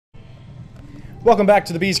Welcome back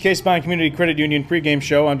to the Bees K-Spine Community Credit Union pregame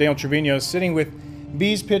show. I'm Daniel Trivinos, sitting with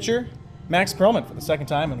Bees pitcher Max Perlman for the second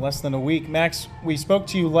time in less than a week. Max, we spoke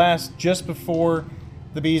to you last just before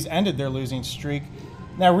the Bees ended their losing streak.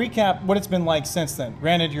 Now recap what it's been like since then.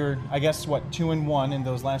 Granted, you're, I guess, what, 2-1 in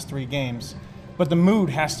those last 3 games, but the mood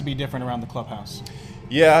has to be different around the clubhouse.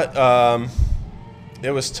 Yeah, it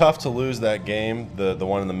was tough to lose that game, the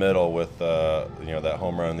one in the middle with that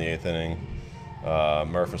home run in the 8th inning.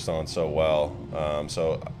 Murph was throwing so well,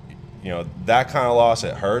 that kind of loss,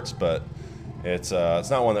 it hurts, but it's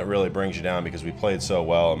not one that really brings you down because we played so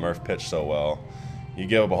well and Murph pitched so well. You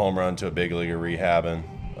give up a home run to a big leaguer rehabbing,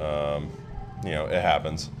 it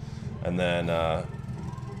happens. And then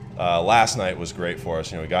last night was great for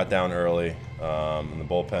us. We got down early in the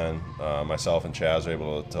bullpen. Myself and Chaz were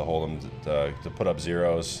able to hold them to put up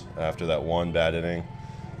zeros after that one bad inning,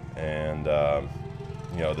 and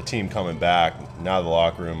the team coming back. Now the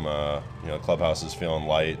locker room, the clubhouse is feeling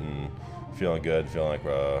light and feeling good, feeling like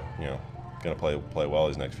we're going to play well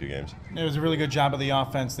these next few games. It was a really good job of the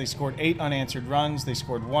offense. They scored 8 unanswered runs. They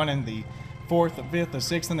scored 1 in the 4th, the 5th, the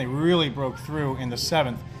 6th, and they really broke through in the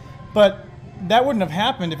 7th. But that wouldn't have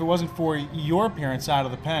happened if it wasn't for your appearance out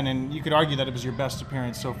of the pen, and you could argue that it was your best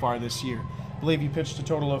appearance so far this year. I believe you pitched a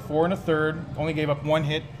total of 4 1/3, only gave up 1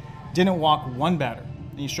 hit, didn't walk 1 batter,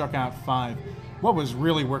 and you struck out 5. What was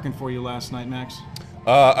really working for you last night, Max?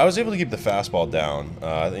 I was able to keep the fastball down.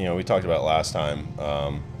 We talked about it last time.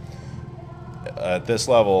 At this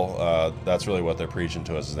level, that's really what they're preaching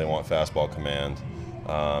to us, is they want fastball command.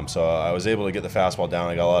 So I was able to get the fastball down.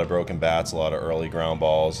 I got a lot of broken bats, a lot of early ground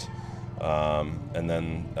balls, and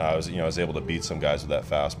then I was able to beat some guys with that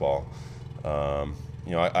fastball.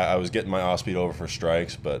 I was getting my off speed over for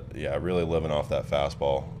strikes, but yeah, really living off that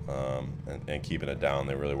fastball and keeping it down.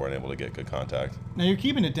 They really weren't able to get good contact. Now you're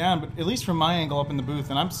keeping it down, but at least from my angle up in the booth,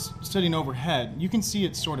 and I'm sitting overhead, you can see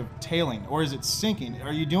it sort of tailing, or is it sinking?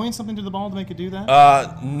 Are you doing something to the ball to make it do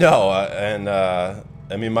that? No,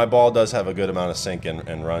 my ball does have a good amount of sink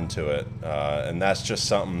and run to it, and that's just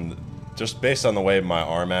something, just based on the way my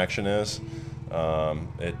arm action is,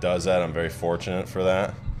 it does that. I'm very fortunate for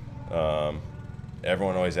that.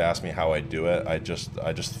 Everyone always asks me how I do it. I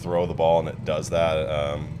just throw the ball and it does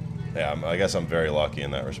that. I guess I'm very lucky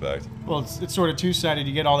in that respect. Well, it's sort of two-sided.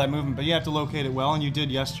 You get all that movement, but you have to locate it well, and you did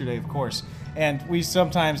yesterday, of course. And we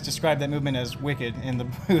sometimes describe that movement as wicked in the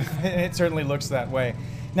booth. It certainly looks that way.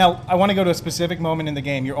 Now, I want to go to a specific moment in the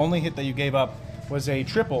game. Your only hit that you gave up was a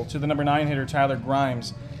triple to the number 9 hitter, Tyler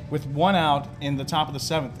Grimes, with 1 out in the top of the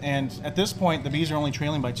 7th. And at this point, the Bees are only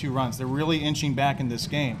trailing by 2 runs. They're really inching back in this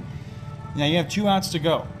game. Now you have 2 outs to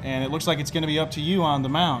go, and it looks like it's going to be up to you on the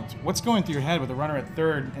mound. What's going through your head with a runner at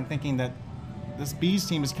 3rd and thinking that this Bees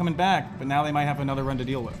team is coming back, but now they might have another run to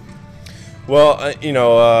deal with? Well,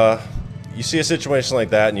 you see a situation like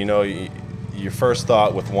that, and your first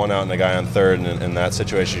thought with 1 out and a guy on 3rd, and in that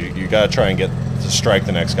situation, you got to try and get to strike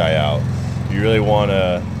the next guy out. You really want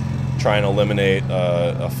to try and eliminate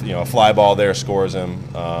a fly ball there, scores him.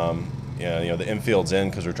 The infield's in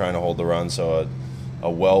because we're trying to hold the run, so a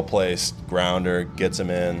well-placed grounder gets him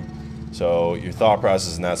in. So your thought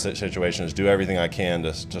process in that situation is do everything I can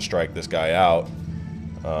to strike this guy out.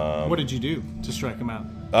 What did you do to strike him out?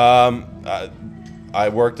 I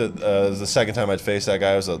worked at it was the second time I'd faced that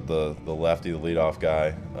guy. It was the lefty, the leadoff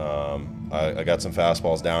guy. I got some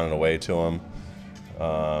fastballs down and away to him.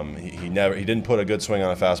 He didn't put a good swing on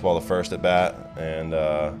a fastball the first at bat, and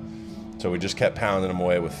so we just kept pounding him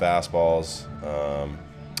away with fastballs.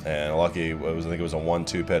 And lucky, I think it was a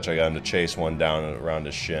 1-2 pitch. I got him to chase one down and around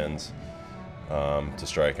his shins to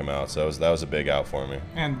strike him out. So that was a big out for me.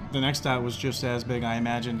 And the next out was just as big, I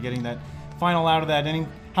imagine, getting that final out of that inning.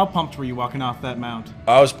 How pumped were you walking off that mound?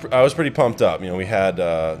 I was pretty pumped up. We had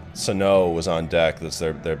Sano was on deck. That's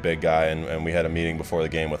their big guy, and we had a meeting before the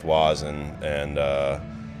game with Waz, and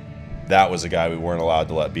that was a guy we weren't allowed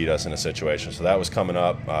to let beat us in a situation. So that was coming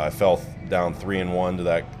up. I fell down 3-1 to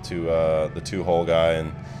the 2-hole guy,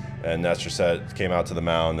 and Nestor came out to the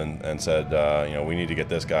mound and said, we need to get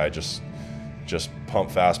this guy, just pump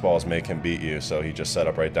fastballs, make him beat you. So he just set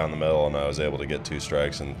up right down the middle, and I was able to get 2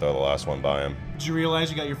 strikes and throw the last one by him. Did you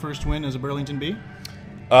realize you got your first win as a Burlington Bee?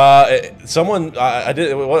 I did.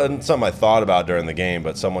 It wasn't something I thought about during the game,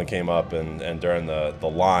 but someone came up and during the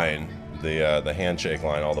line, the handshake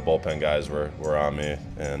line, all the bullpen guys were on me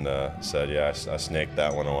and said, yeah, I snaked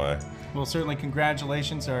that one away. Well, certainly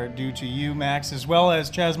congratulations are due to you, Max, as well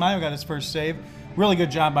as Chaz Mayo got his first save. Really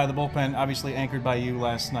good job by the bullpen, obviously anchored by you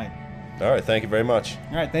last night. All right, thank you very much.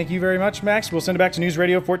 All right, thank you very much, Max. We'll send it back to News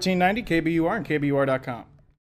Radio 1490, KBUR, and KBUR.com.